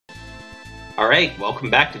Alright, welcome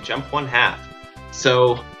back to Jump One Half.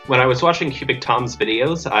 So, when I was watching QubicTom's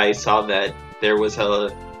videos, I saw that there was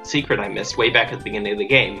a secret I missed way back at the beginning of the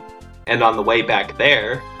game. And on the way back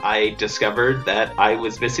there, I discovered that I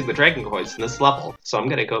was missing the dragon coins in this level. So I'm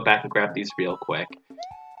gonna go back and grab these real quick.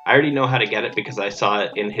 I already know how to get it because I saw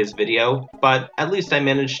it in his video, but at least I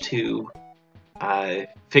managed to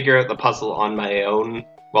figure out the puzzle on my own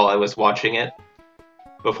while I was watching it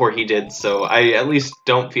before he did, so I at least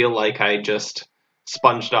don't feel like I just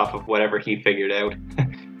sponged off of whatever he figured out.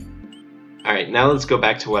 Alright, now let's go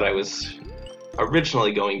back to what I was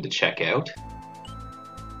originally going to check out,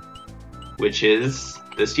 which is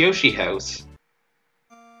this Yoshi house.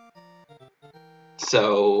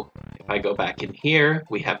 So, if I go back in here,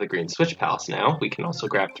 we have the Green Switch Palace now. We can also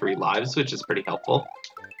grab 3 lives, which is pretty helpful.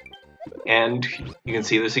 And you can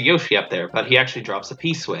see there's a Yoshi up there, but he actually drops a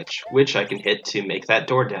P-switch, which I can hit to make that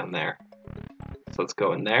door down there. So let's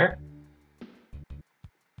go in there.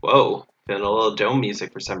 Whoa, feeling a little dome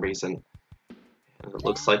music for some reason. And it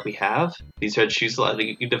looks like we have these red shoes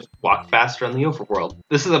allowing you to walk faster on the overworld.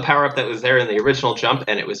 This is a power-up that was there in the original jump,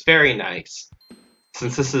 and it was very nice.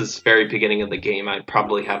 Since this is very beginning of the game, I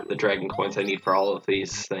probably have the dragon coins I need for all of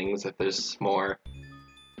these things, if there's more.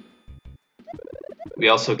 We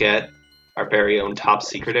also get our very own top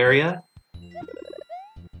secret area.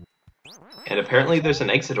 And apparently there's an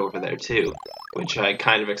exit over there too, which I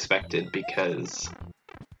kind of expected because...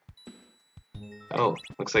 Oh,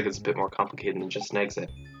 looks like it's a bit more complicated than just an exit.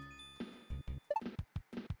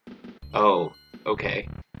 Oh, okay.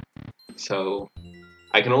 So,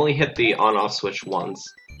 I can only hit the on-off switch once.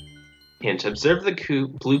 Hint, observe the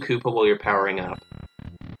blue Koopa while you're powering up.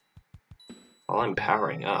 While I'm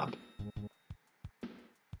powering up.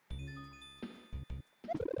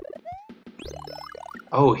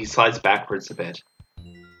 Oh, he slides backwards a bit.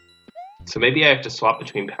 So maybe I have to swap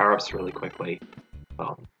between power-ups really quickly.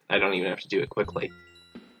 Well, I don't even have to do it quickly.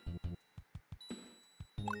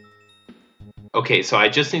 Okay, so I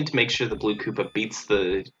just need to make sure the blue Koopa beats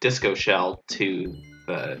the disco shell to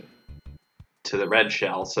the red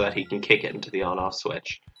shell so that he can kick it into the on-off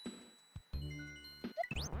switch.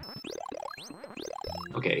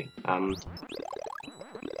 Okay,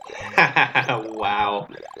 wow.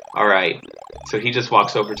 Alright, so he just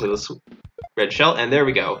walks over to the red shell, and there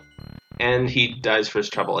we go. And he dies for his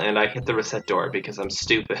trouble, and I hit the reset door because I'm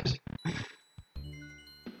stupid.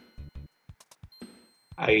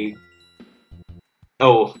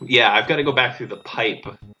 Oh, yeah, I've got to go back through the pipe,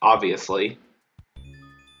 obviously.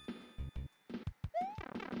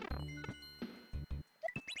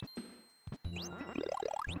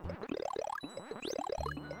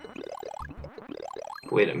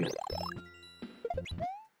 Wait a minute.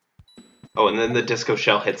 Oh, and then the disco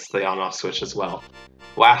shell hits the on-off switch as well.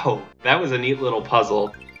 Wow, that was a neat little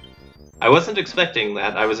puzzle. I wasn't expecting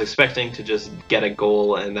that. I was expecting to just get a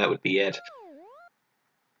goal and that would be it.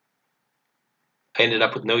 I ended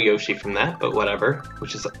up with no Yoshi from that, but whatever.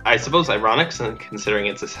 Which is, I suppose, ironic considering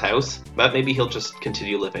it's his house, but maybe he'll just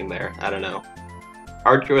continue living there. I don't know.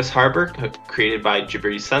 Arduous Harbor, created by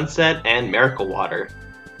Jabri Sunset and Miracle Water.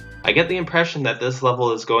 I get the impression that this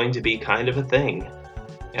level is going to be kind of a thing.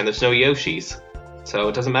 And there's no Yoshis, so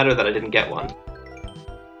it doesn't matter that I didn't get one.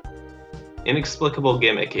 Inexplicable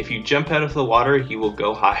gimmick. If you jump out of the water, you will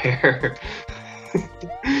go higher.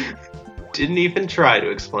 Didn't even try to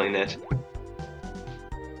explain it.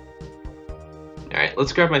 Alright,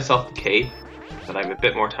 let's grab myself the cape, so that I have a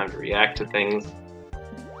bit more time to react to things.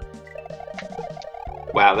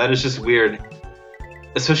 Wow, that is just weird.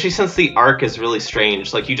 Especially since the arc is really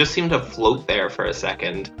strange. Like, you just seem to float there for a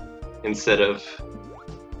second, instead of...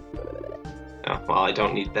 Oh, well, I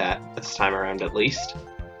don't need that this time around, at least.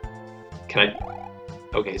 Can I...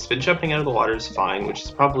 Okay, spin jumping out of the water is fine, which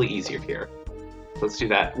is probably easier here. Let's do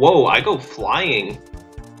that. Whoa, I go flying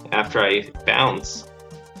after I bounce.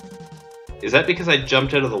 Is that because I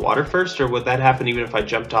jumped out of the water first, or would that happen even if I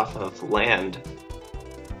jumped off of land?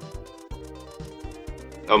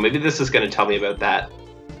 Oh, maybe this is going to tell me about that.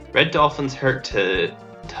 Red dolphins hurt to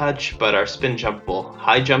touch, but are spin jumpable.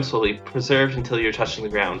 High jumps will be preserved until you're touching the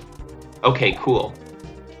ground. Okay, cool.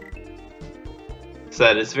 So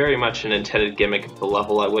that is very much an intended gimmick of the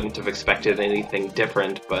level. I wouldn't have expected anything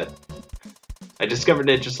different, but I discovered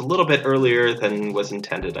it just a little bit earlier than was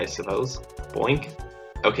intended, I suppose. Boink.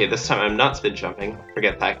 Okay, this time I'm not spin jumping.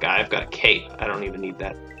 Forget that guy, I've got a cape. I don't even need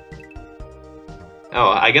that. Oh,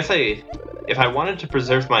 I guess if I wanted to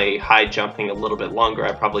preserve my high jumping a little bit longer,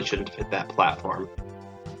 I probably shouldn't have hit that platform.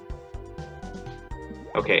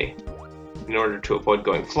 Okay, in order to avoid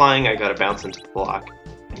going flying, I gotta bounce into the block.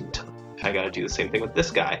 And I gotta do the same thing with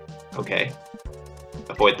this guy. Okay.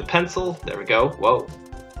 Avoid the pencil. There we go. Whoa.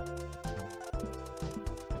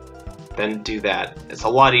 Then do that. It's a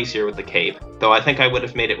lot easier with the cape, though I think I would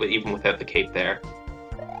have made it even without the cape there.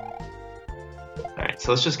 Alright,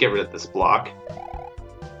 so let's just get rid of this block.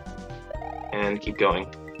 And keep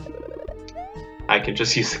going. I can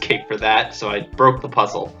just use the cape for that, so I broke the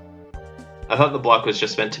puzzle. I thought the block was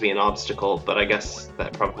just meant to be an obstacle, but I guess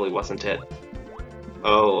that probably wasn't it.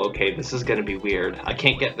 Oh, okay, this is gonna be weird. I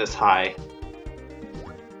can't get this high.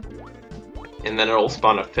 And then it'll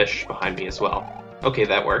spawn a fish behind me as well. Okay,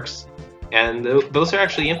 that works. And those are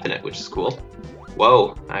actually infinite, which is cool.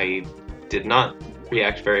 Whoa, I did not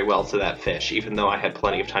react very well to that fish, even though I had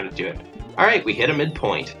plenty of time to do it. Alright, we hit a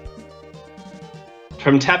midpoint.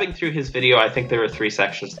 From tabbing through his video, I think there are 3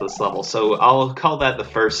 sections to this level, so I'll call that the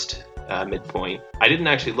first midpoint. I didn't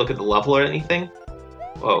actually look at the level or anything.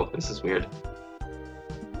 Whoa, this is weird.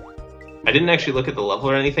 I didn't actually look at the level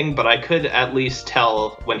or anything, but I could at least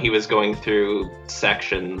tell when he was going through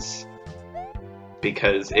sections,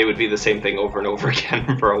 because it would be the same thing over and over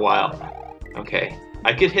again for a while. Okay,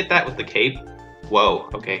 I could hit that with the cape. Whoa,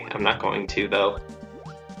 okay, I'm not going to, though.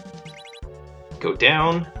 Go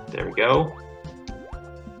down, there we go.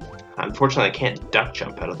 Unfortunately, I can't duck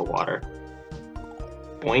jump out of the water.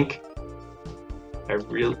 Boink.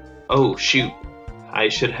 Oh, shoot. I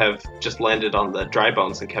should have just landed on the dry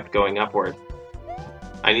bones and kept going upward.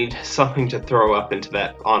 I need something to throw up into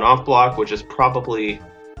that on-off block, which is probably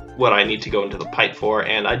what I need to go into the pipe for,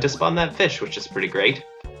 and I just spawned that fish, which is pretty great.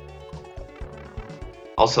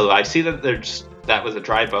 Also, I see that that was a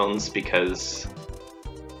dry bones because...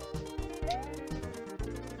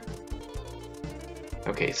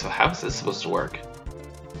 Okay, so how is this supposed to work?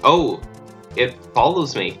 Oh, it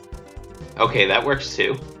follows me. Okay, that works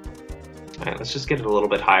too. Alright, let's just get it a little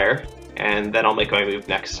bit higher, and then I'll make my move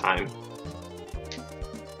next time.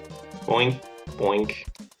 Boink, boink,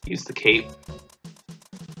 use the cape.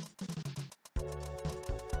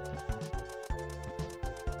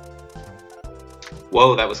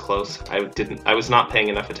 Whoa, that was close. I was not paying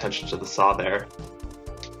enough attention to the saw there.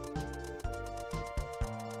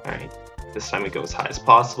 Alright, this time we go as high as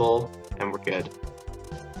possible, and we're good.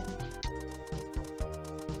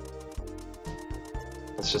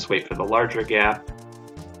 Let's just wait for the larger gap.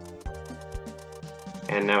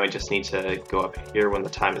 And now I just need to go up here when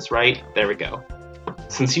the time is right. There we go.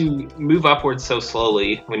 Since you move upwards so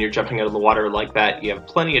slowly when you're jumping out of the water like that, you have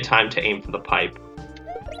plenty of time to aim for the pipe.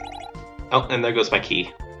 Oh, and there goes my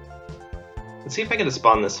key. Let's see if I can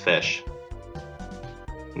spawn this fish.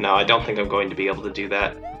 No, I don't think I'm going to be able to do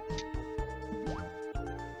that.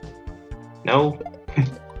 No.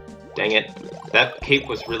 Dang it. That cape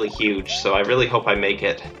was really huge, so I really hope I make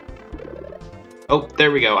it. Oh, there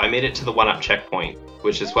we go. I made it to the 1-up checkpoint,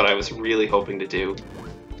 which is what I was really hoping to do.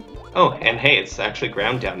 Oh, and hey, it's actually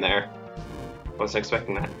ground down there. I wasn't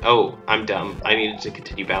expecting that. Oh, I'm dumb. I needed to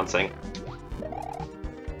continue bouncing.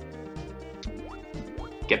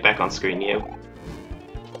 Get back on screen, you.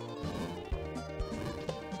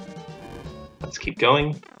 Let's keep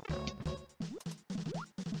going.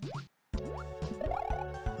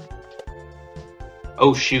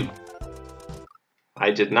 Oh shoot. I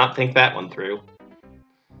did not think that one through.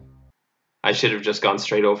 I should have just gone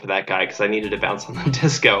straight over that guy because I needed to bounce on the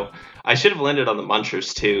disco. I should have landed on the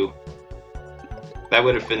munchers too. That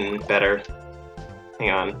would have been better. Hang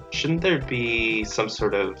on. Shouldn't there be some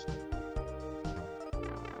sort of...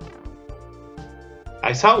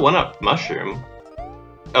 I saw a 1-up mushroom.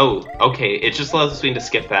 Oh, okay. It just allows me to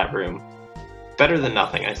skip that room. Better than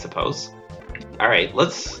nothing, I suppose. Alright,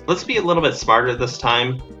 let's be a little bit smarter this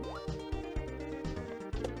time.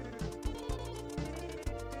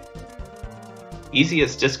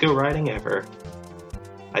 Easiest disco riding ever.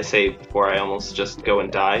 I say before I almost just go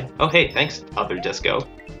and die. Oh hey, thanks, other disco.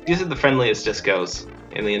 These are the friendliest discos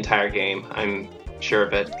in the entire game, I'm sure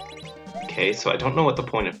of it. Okay, so I don't know what the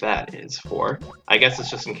point of that is for. I guess it's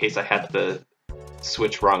just in case I had the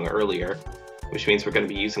switch wrong earlier, which means we're going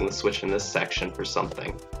to be using the switch in this section for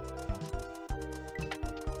something.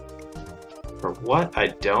 For what? I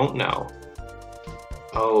don't know.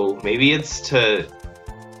 Oh, maybe it's to...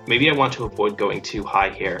 Maybe I want to avoid going too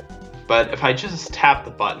high here. But if I just tap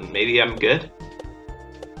the button, maybe I'm good?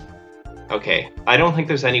 Okay, I don't think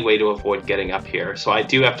there's any way to avoid getting up here, so I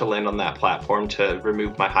do have to land on that platform to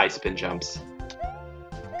remove my high spin jumps.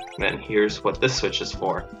 And then here's what this switch is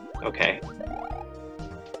for. Okay.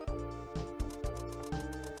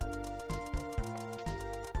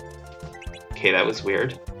 Okay, that was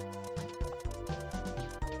weird.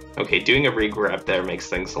 Okay, doing a re-grab there makes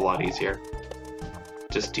things a lot easier.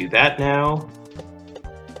 Just do that now.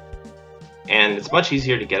 And it's much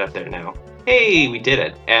easier to get up there now. Hey, we did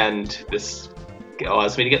it! And this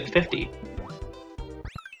allows me to get 50.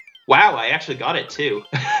 Wow, I actually got it too.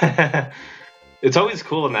 It's always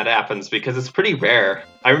cool when that happens because it's pretty rare.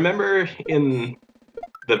 I remember in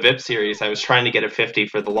the VIP series I was trying to get a 50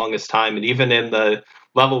 for the longest time, and even in the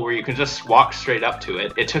level where you can just walk straight up to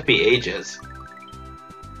it, it took me ages.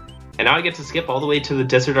 And now I get to skip all the way to the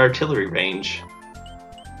Desert Artillery range.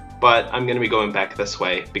 But I'm going to be going back this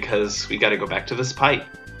way because we got to go back to this pipe.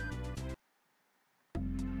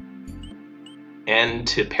 And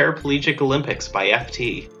to Paraplegic Olympics by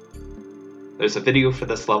FT. There's a video for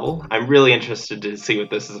this level. I'm really interested to see what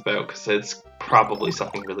this is about because it's probably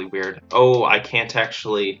something really weird. Oh, I can't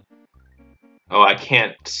actually... Oh, I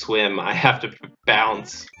can't swim. I have to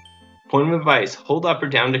bounce. Point of advice, hold up or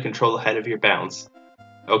down to control the height of your bounce.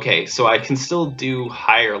 Okay, so I can still do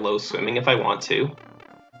high or low swimming if I want to.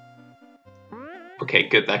 Okay,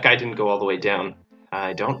 good. That guy didn't go all the way down.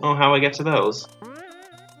 I don't know how I get to those.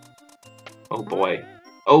 Oh boy.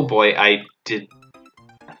 Oh boy, I did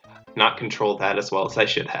not control that as well as I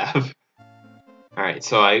should have. Alright,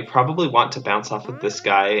 so I probably want to bounce off of this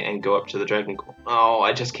guy and go up to the dragon. Oh,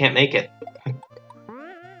 I just can't make it.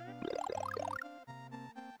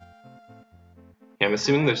 Yeah, I'm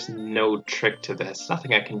assuming there's no trick to this.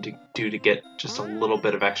 Nothing I can do to get just a little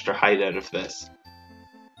bit of extra height out of this.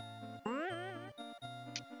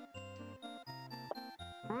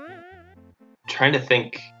 Trying to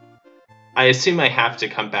think. I assume I have to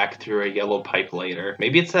come back through a yellow pipe later.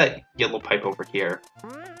 Maybe it's that yellow pipe over here.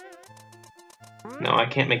 No, I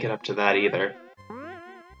can't make it up to that either.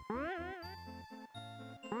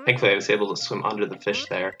 Thankfully I was able to swim under the fish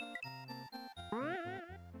there.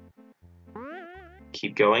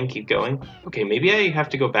 Keep going, keep going. Okay, maybe I have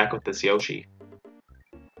to go back with this Yoshi.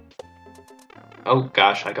 Oh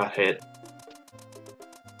gosh, I got hit.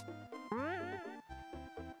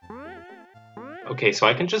 Okay, so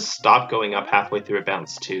I can just stop going up halfway through a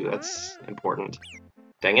bounce too. That's important.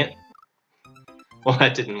 Dang it. Well,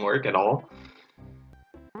 that didn't work at all.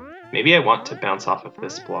 Maybe I want to bounce off of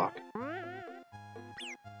this block.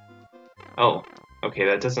 Oh, okay,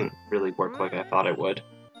 that doesn't really work like I thought it would.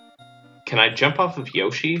 Can I jump off of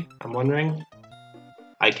Yoshi? I'm wondering.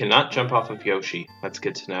 I cannot jump off of Yoshi. That's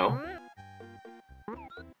good to know.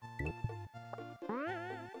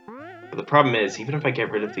 But the problem is, even if I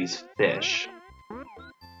get rid of these fish,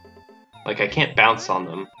 like, I can't bounce on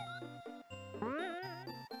them.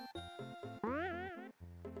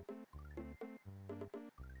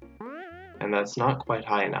 And that's not quite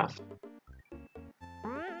high enough.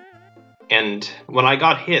 And when I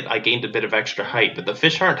got hit, I gained a bit of extra height, but the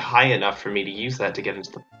fish aren't high enough for me to use that to get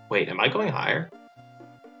into the... Wait, am I going higher?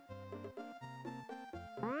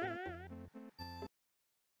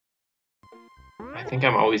 I think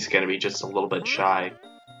I'm always going to be just a little bit shy.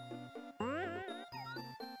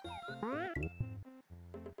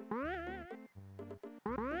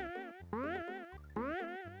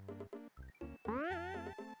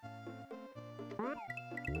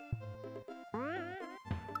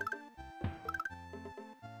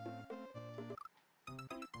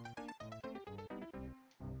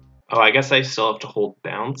 Oh, I guess I still have to hold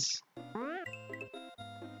bounce.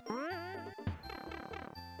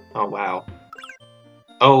 Oh, wow.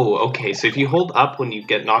 Oh, okay, so if you hold up when you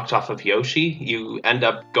get knocked off of Yoshi, you end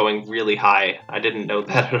up going really high. I didn't know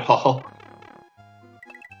that at all.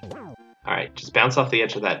 Alright, just bounce off the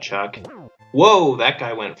edge of that chuck. Whoa, that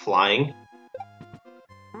guy went flying.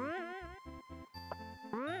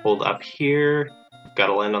 Hold up here.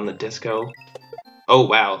 Gotta land on the disco. Oh,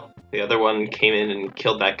 wow. The other one came in and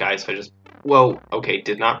killed that guy, so I just... Whoa, okay,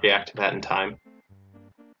 did not react to that in time.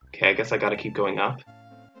 Okay, I guess I gotta keep going up.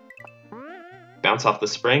 Bounce off the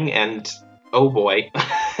spring, and... Oh boy.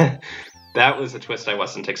 That was a twist I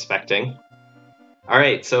wasn't expecting.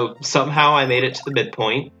 Alright, so somehow I made it to the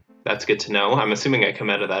midpoint. That's good to know. I'm assuming I come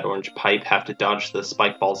out of that orange pipe, have to dodge the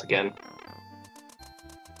spike balls again.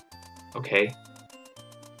 Okay.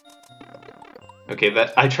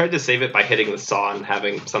 Okay, I tried to save it by hitting the saw and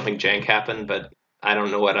having something jank happen, but I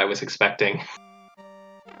don't know what I was expecting.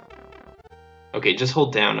 Okay, just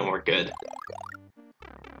hold down and we're good.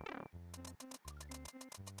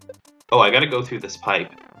 Oh, I gotta go through this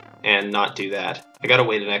pipe and not do that. I gotta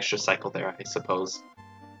wait an extra cycle there, I suppose.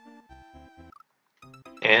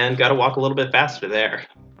 And gotta walk a little bit faster there.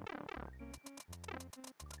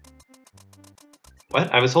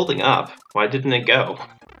 What? I was holding up. Why didn't it go?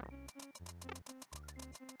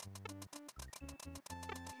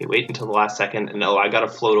 Okay, wait until the last second, and oh, I gotta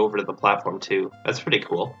float over to the platform too. That's pretty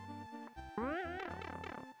cool.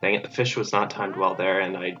 Dang it, the fish was not timed well there,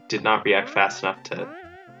 and I did not react fast enough to...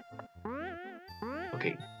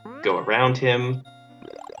 Okay, go around him.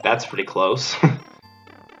 That's pretty close.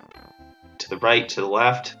 To the right, to the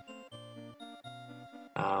left.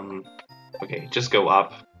 Okay, just go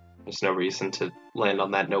up. There's no reason to land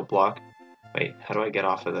on that note block. Wait, how do I get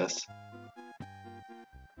off of this?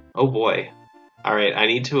 Oh boy. Alright, I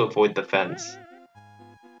need to avoid the fence.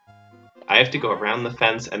 I have to go around the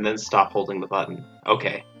fence and then stop holding the button.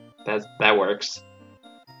 Okay, that works.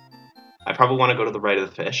 I probably want to go to the right of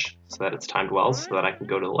the fish, so that it's timed well, so that I can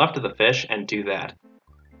go to the left of the fish and do that.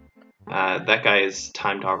 That guy is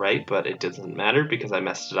timed alright, but it doesn't matter because I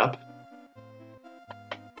messed it up.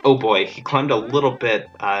 Oh boy, he climbed a little bit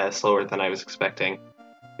slower than I was expecting.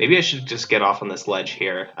 Maybe I should just get off on this ledge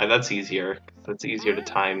here. That's easier. That's easier to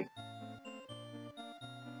time.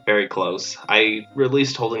 Very close. I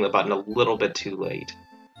released holding the button a little bit too late.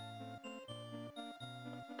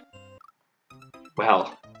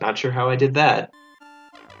 Well, not sure how I did that.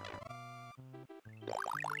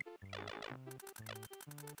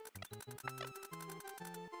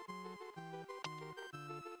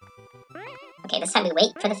 Okay, this time we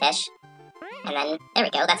wait for the fish, and then, there we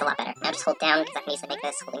go, that's a lot better. Now just hold down, because I can easily make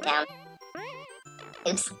this, holding down.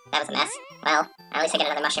 Oops, that was a mess. Well, at least I get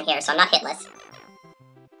another mushroom here, so I'm not hitless.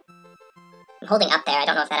 I'm holding up there, I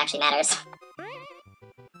don't know if that actually matters.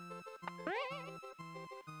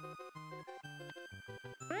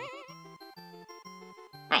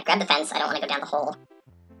 Alright, grab the fence, I don't want to go down the hole.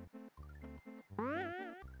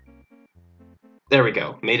 There we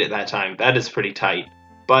go, made it that time. That is pretty tight.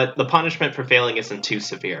 But the punishment for failing isn't too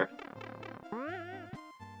severe.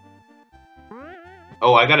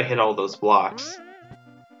 Oh, I gotta hit all those blocks.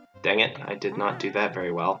 Dang it, I did not do that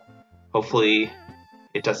very well. Hopefully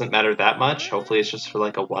it doesn't matter that much. Hopefully it's just for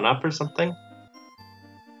like a 1-up or something.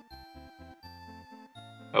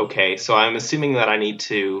 Okay, so I'm assuming that I need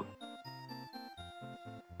to...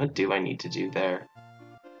 What do I need to do there?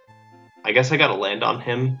 I guess I gotta land on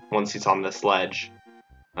him once he's on this ledge.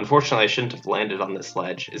 Unfortunately, I shouldn't have landed on this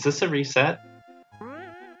ledge. Is this a reset?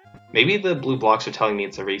 Maybe the blue blocks are telling me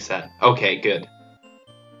it's a reset. Okay, good.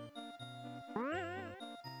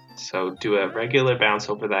 So do a regular bounce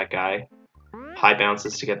over that guy. High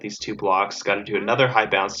bounces to get these 2 blocks. Gotta do another high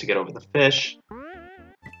bounce to get over the fish.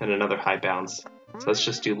 And another high bounce. So let's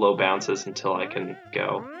just do low bounces until I can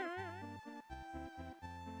go.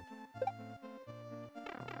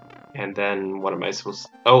 And then what am I supposed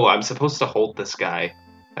to... Oh, I'm supposed to hold this guy.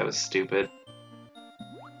 That was stupid.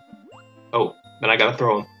 Oh, then I gotta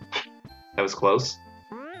throw him. That was close.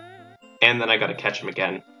 And then I gotta catch him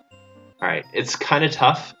again. Alright, it's kind of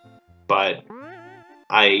tough, but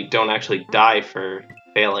I don't actually die for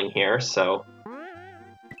failing here, so...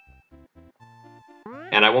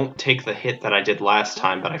 And I won't take the hit that I did last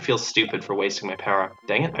time, but I feel stupid for wasting my power-up.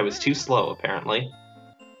 Dang it, I was too slow, apparently.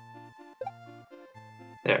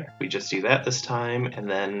 There, we just do that this time, and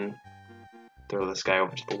then throw this guy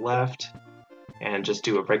over to the left, and just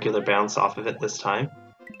do a regular bounce off of it this time.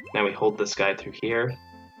 Now we hold this guy through here,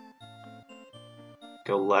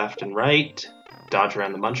 go left and right, dodge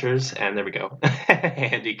around the munchers, and there we go.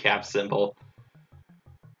 Handicap symbol.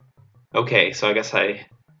 Okay, so I guess I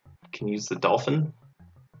can use the dolphin.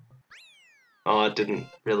 Oh, it didn't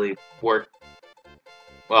really work.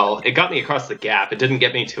 Well, it got me across the gap. It didn't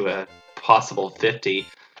get me to a possible 50.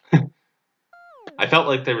 I felt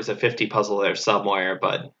like there was a 50 puzzle there somewhere,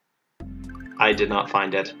 but I did not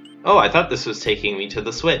find it. Oh, I thought this was taking me to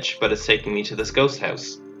the switch, but it's taking me to this ghost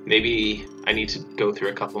house. Maybe I need to go through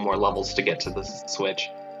a couple more levels to get to the switch.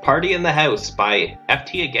 Party in the House by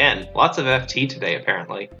FT again. Lots of FT today,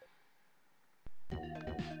 apparently.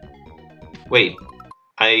 Wait,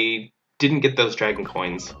 I didn't get those dragon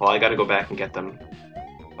coins. Well, I gotta go back and get them.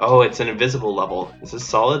 Oh, it's an invisible level. Is this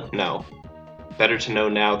solid? No. Better to know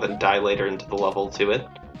now than die later into the level to it.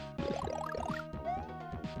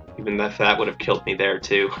 Even if that would have killed me there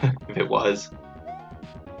too, if it was.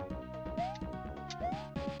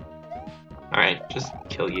 Alright, just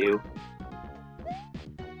kill you.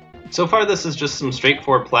 So far this is just some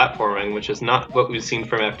straightforward platforming, which is not what we've seen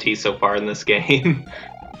from FT so far in this game.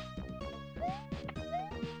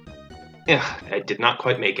 Yeah, I did not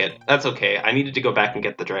quite make it. That's okay, I needed to go back and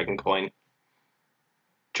get the dragon coin.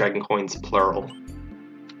 Dragon coins plural.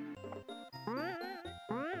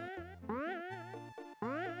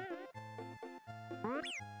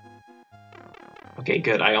 Okay,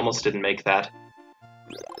 good, I almost didn't make that.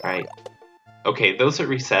 Alright. Okay, those are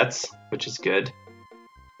resets, which is good.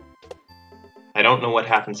 I don't know what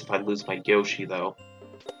happens if I lose my Yoshi, though.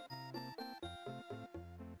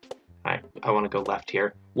 Alright, I want to go left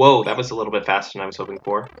here. Whoa, that was a little bit faster than I was hoping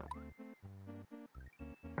for.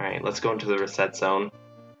 Alright, let's go into the reset zone.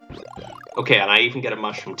 Okay, and I even get a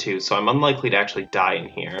mushroom too, so I'm unlikely to actually die in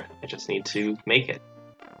here. I just need to make it.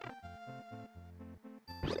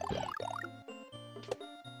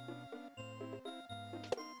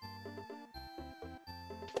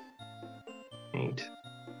 Right.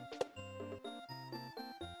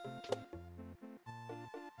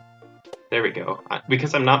 There we go.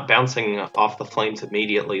 Because I'm not bouncing off the flames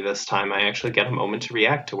immediately this time, I actually get a moment to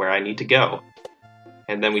react to where I need to go.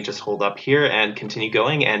 And then we just hold up here and continue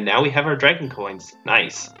going, and now we have our dragon coins.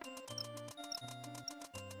 Nice.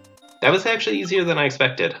 That was actually easier than I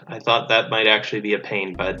expected. I thought that might actually be a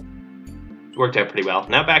pain, but it worked out pretty well.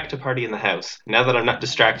 Now back to party in the house. Now that I'm not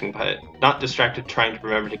distracted trying to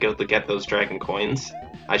remember to go to get those dragon coins,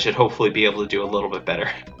 I should hopefully be able to do a little bit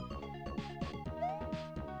better.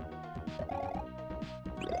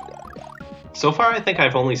 So far, I think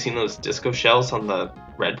I've only seen those disco shells on the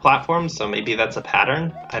red platform, so maybe that's a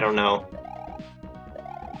pattern? I don't know.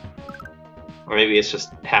 Or maybe it's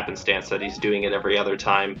just happenstance that he's doing it every other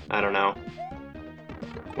time. I don't know.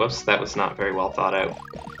 Whoops, that was not very well thought out.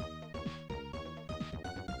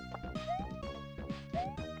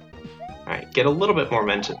 Alright, get a little bit more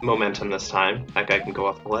momentum this time. That guy can go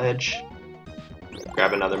off the ledge.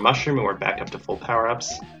 Grab another mushroom and we're back up to full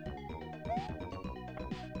power-ups.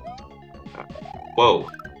 Whoa.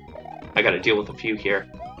 I gotta deal with a few here.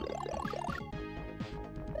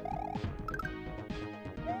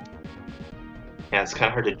 Yeah, it's kind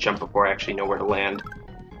of hard to jump before I actually know where to land.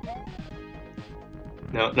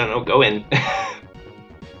 No, go in.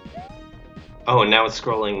 Oh, and now it's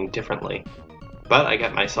scrolling differently. But I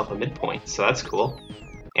got myself a midpoint, so that's cool.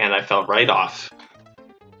 And I fell right off.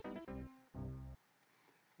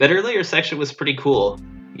 That earlier section was pretty cool.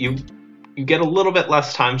 You get a little bit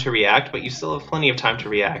less time to react, but you still have plenty of time to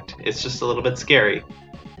react. It's just a little bit scary.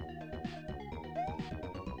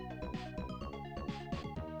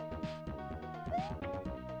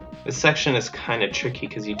 This section is kind of tricky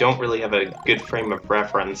because you don't really have a good frame of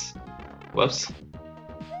reference. Whoops.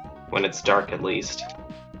 When it's dark, at least.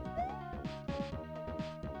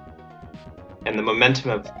 And the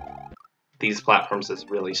momentum of these platforms is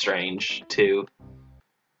really strange, too.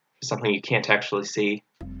 Something you can't actually see.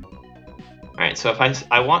 Alright, so if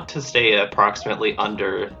I want to stay approximately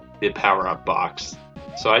under the power-up box,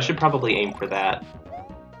 so I should probably aim for that.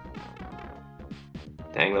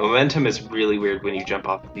 Dang, the momentum is really weird when you jump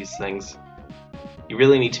off of these things. You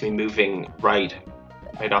really need to be moving right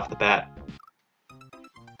off the bat.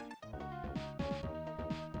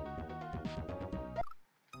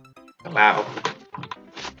 Wow,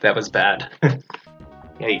 that was bad.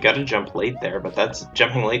 Yeah, you gotta jump late there, but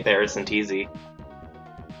jumping late there isn't easy.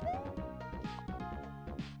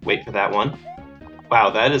 Wait for that one. Wow,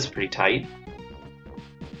 that is pretty tight.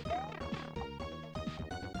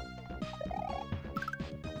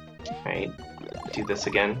 Alright, do this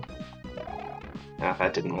again. Ah,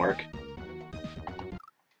 that didn't work.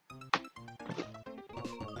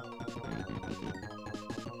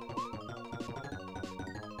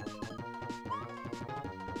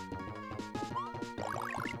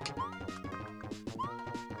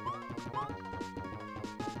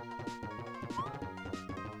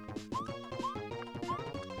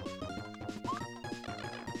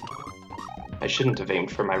 I shouldn't have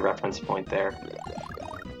aimed for my reference point there.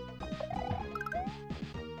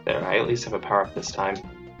 There, I at least have a power-up this time.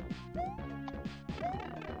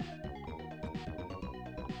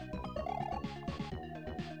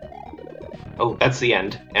 Oh, that's the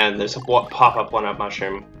end. And there's a pop-up one-up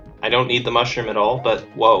mushroom. I don't need the mushroom at all, but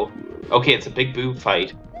whoa. Okay, it's a Big Boo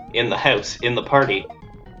fight. In the house, in the party.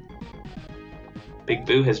 Big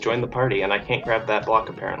Boo has joined the party, and I can't grab that block,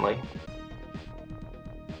 apparently.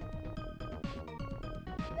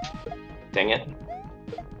 Dang it.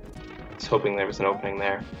 I was hoping there was an opening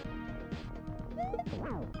there.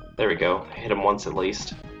 There we go. I hit him once at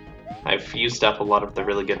least. I've used up a lot of the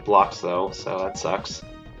really good blocks though, so that sucks.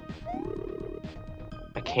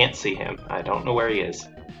 I can't see him. I don't know where he is.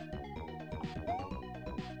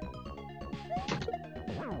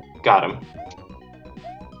 Got him.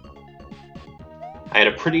 I had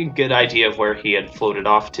a pretty good idea of where he had floated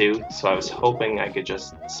off to, so I was hoping I could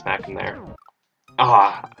just smack him there.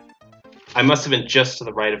 Ah! I must have been just to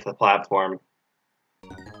the right of the platform.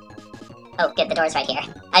 Oh, good, the door's right here.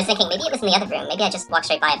 I was thinking maybe it was in the other room, maybe I just walked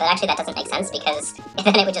straight by it, but actually that doesn't make sense because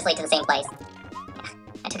then it would just lead to the same place. Yeah,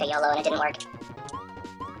 I took a YOLO and it didn't work.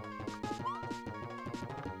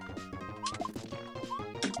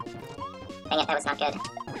 Dang it, that was not good.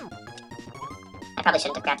 I probably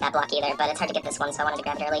shouldn't have grabbed that block either, but it's hard to get this one, so I wanted to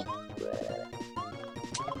grab it early.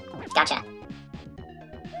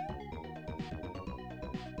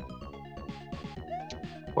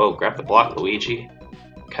 Whoa, grab the block, Luigi.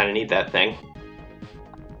 Kinda need that thing.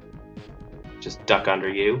 Just duck under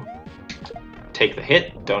you. Take the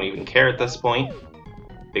hit, don't even care at this point.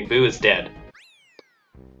 Big Boo is dead.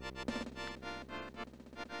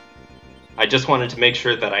 I just wanted to make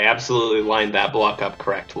sure that I absolutely lined that block up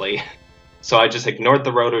correctly. So I just ignored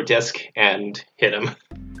the rotor disc and hit him.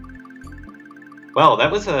 Well,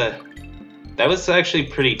 that was actually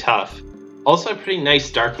pretty tough. Also a pretty nice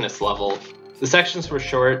darkness level. The sections were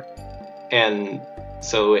short, and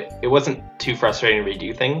so it wasn't too frustrating to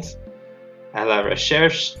redo things. À la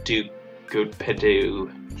recherche du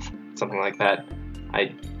QubicTom's, something like that.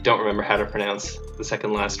 I don't remember how to pronounce the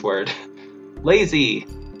second last word. Lazy!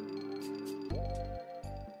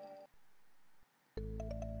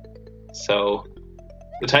 So,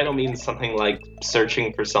 the title means something like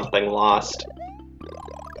searching for something lost.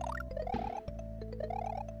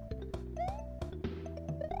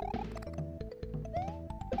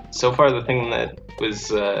 So far, the thing that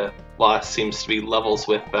was lost seems to be levels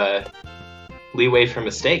with leeway for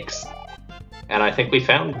mistakes. And I think we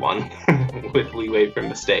found one with leeway for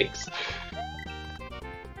mistakes.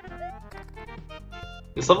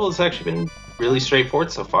 This level has actually been really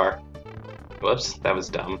straightforward so far. Whoops, that was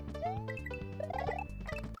dumb.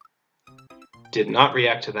 Did not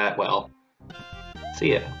react to that well.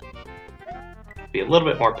 See ya. Be a little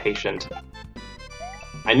bit more patient.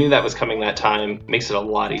 I knew that was coming that time. Makes it a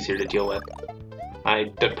lot easier to deal with. I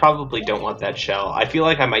probably don't want that shell. I feel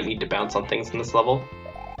like I might need to bounce on things in this level.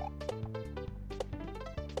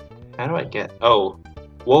 How do I get... Oh.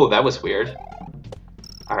 Whoa, that was weird.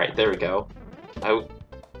 Alright, there we go.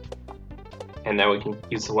 And now we can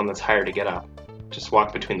use the one that's higher to get up. Just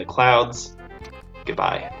walk between the clouds.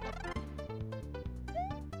 Goodbye.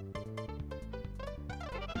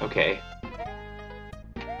 Okay.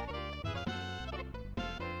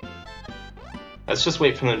 Let's just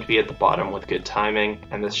wait for them to be at the bottom with good timing,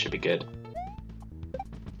 and this should be good.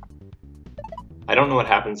 I don't know what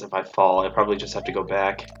happens if I fall. I probably just have to go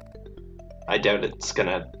back. I doubt it's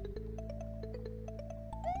gonna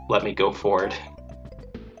let me go forward.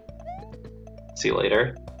 See you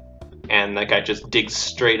later. And that guy just digs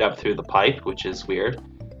straight up through the pipe, which is weird.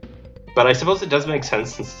 But I suppose it does make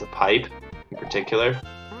sense since it's a pipe, in particular.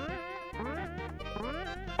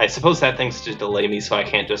 I suppose that thing's to delay me so I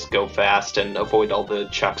can't just go fast and avoid all the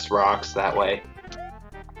Chuck's rocks that way.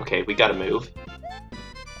 Okay, we gotta move.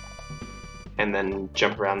 And then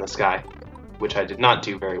jump around this guy, which I did not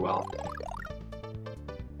do very well.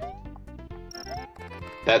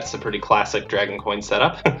 That's a pretty classic Dragon Coin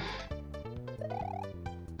setup.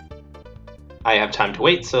 I have time to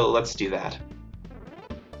wait, so let's do that.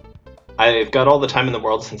 I've got all the time in the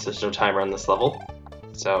world since there's no timer on this level.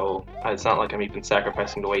 So, it's not like I'm even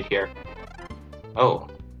sacrificing to wait here. Oh,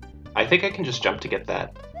 I think I can just jump to get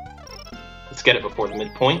that. Let's get it before the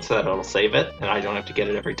midpoint so that it'll save it, and I don't have to get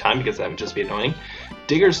it every time because that would just be annoying.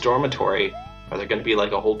 Digger's Dormitory. Are there going to be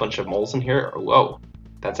like a whole bunch of moles in here? Or, whoa,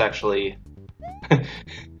 that's actually...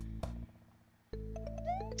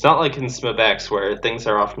 It's not like in SMBX where things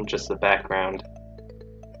are off from just the background.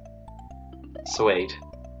 So wait.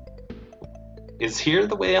 Is here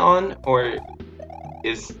the way on, or...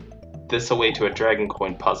 is this a way to a Dragon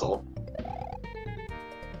Coin puzzle?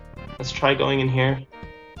 Let's try going in here.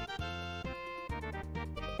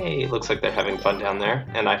 Hey, looks like they're having fun down there,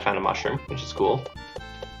 and I found a mushroom, which is cool.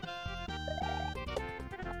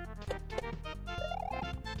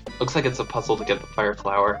 Looks like it's a puzzle to get the fire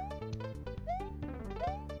flower.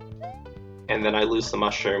 And then I lose the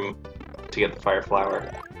mushroom to get the fire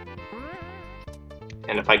flower.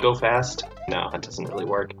 And if I go fast, no, that doesn't really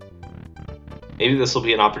work. Maybe this will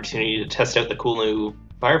be an opportunity to test out the cool new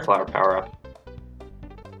fire flower power-up.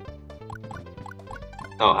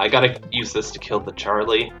 Oh, I gotta use this to kill the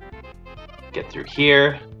Charlie. Get through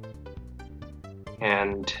here.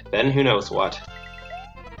 And then who knows what.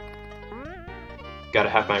 Gotta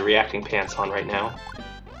have my reacting pants on right now.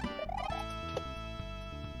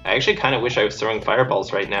 I actually kind of wish I was throwing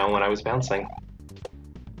fireballs right now when I was bouncing.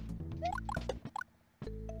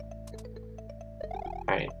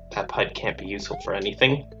 Alright, that pipe can't be useful for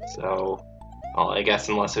anything, so... well, I guess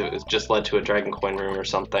unless it was just led to a Dragon Coin room or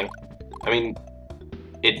something. I mean,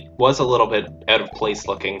 it was a little bit out of place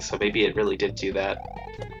looking, so maybe it really did do that.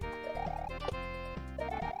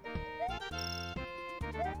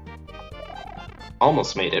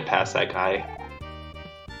 Almost made it past that guy.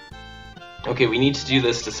 Okay, we need to do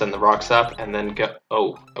this to send the rocks up, and then go...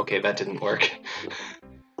 oh, okay, that didn't work.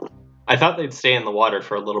 I thought they'd stay in the water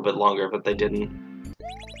for a little bit longer, but they didn't.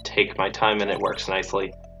 Take my time, and it works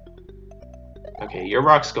nicely. Okay, your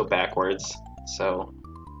rocks go backwards, so...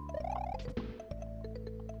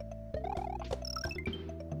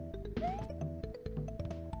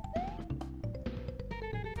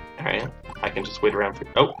 Alright, I can just wait around for...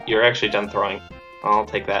 Oh, you're actually done throwing. I'll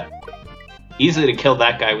take that. Easy to kill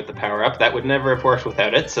that guy with the power-up. That would never have worked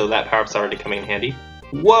without it, so that power-up's already coming in handy.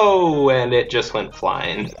 Whoa! And it just went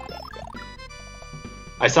flying.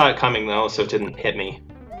 I saw it coming, though, so it didn't hit me.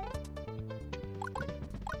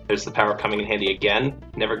 There's the power coming in handy again.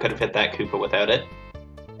 Never could have hit that Koopa without it.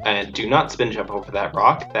 And do not spin jump over that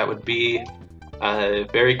rock. That would be a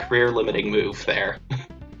very career-limiting move there.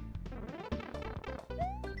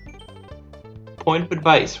 Point of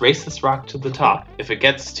advice, race this rock to the top. If it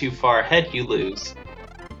gets too far ahead, you lose.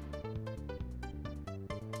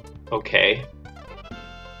 Okay.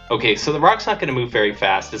 Okay, so the rock's not going to move very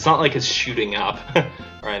fast. It's not like it's shooting up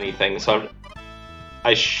or anything, so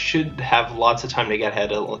I should have lots of time to get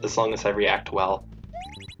ahead as long as I react well.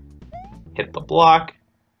 Hit the block.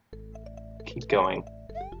 Keep going.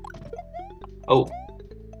 Oh,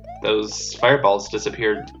 those fireballs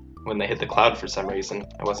disappeared when they hit the cloud for some reason.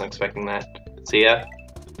 I wasn't expecting that. See ya.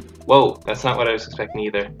 Whoa, that's not what I was expecting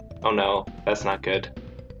either. Oh no, that's not good.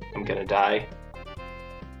 I'm gonna die.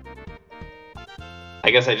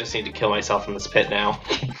 I guess I just need to kill myself in this pit now.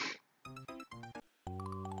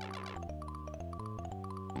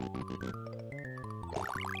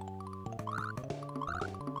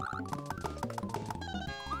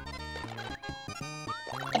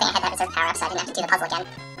 Good thing I had that reserve power up so I didn't have to do the puzzle again.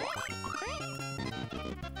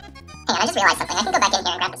 Hang on, I just realized something. I can go back in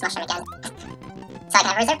here and grab this mushroom again. So I can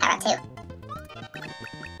have a reserve power up too.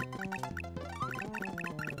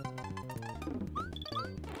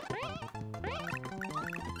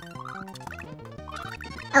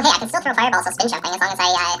 Oh hey, I can still throw fireballs while spin jumping as long as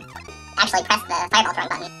I actually press the fireball throwing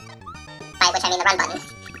button. By which I mean the run button.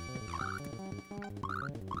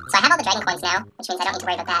 So I have all the dragon coins now, which means I don't need to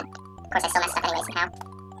worry about that. Of course I still messed up anyway somehow.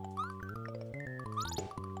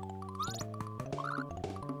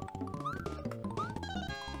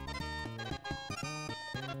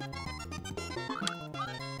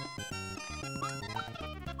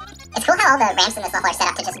 It's cool how all the ramps in this level are set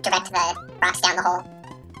up to just direct the rocks down the hole,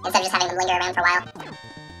 instead of just having them linger around for a while.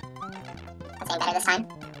 That's getting better this time.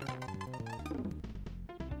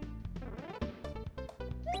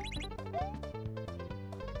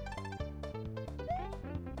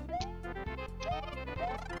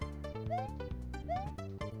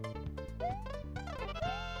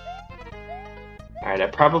 Alright, I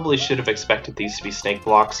probably should have expected these to be snake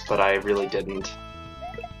blocks, but I really didn't.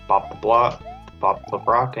 Bop the block. Bop the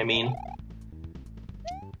rock, I mean.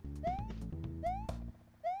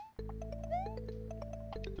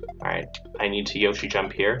 Alright, I need to Yoshi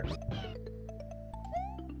jump here.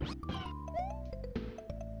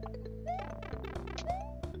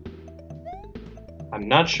 I'm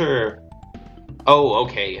not sure... Oh,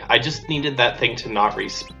 okay. I just needed that thing to not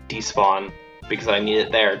despawn, because I need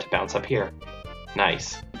it there to bounce up here.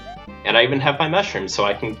 Nice. And I even have my mushrooms, so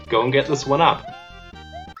I can go and get this one up.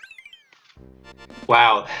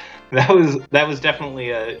 Wow, that was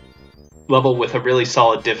definitely a level with a really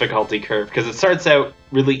solid difficulty curve, because it starts out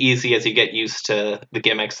really easy as you get used to the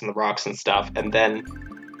gimmicks and the rocks and stuff, and then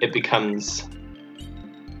it becomes...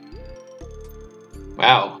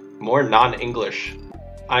 Wow, more non-English.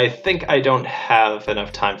 I think I don't have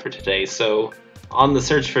enough time for today, so On the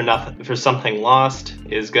Search for Something Lost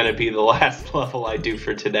is going to be the last level I do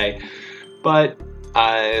for today. But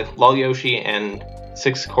Lol Yoshi and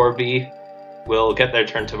 6 Corby will get their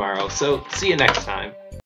turn tomorrow, so see you next time.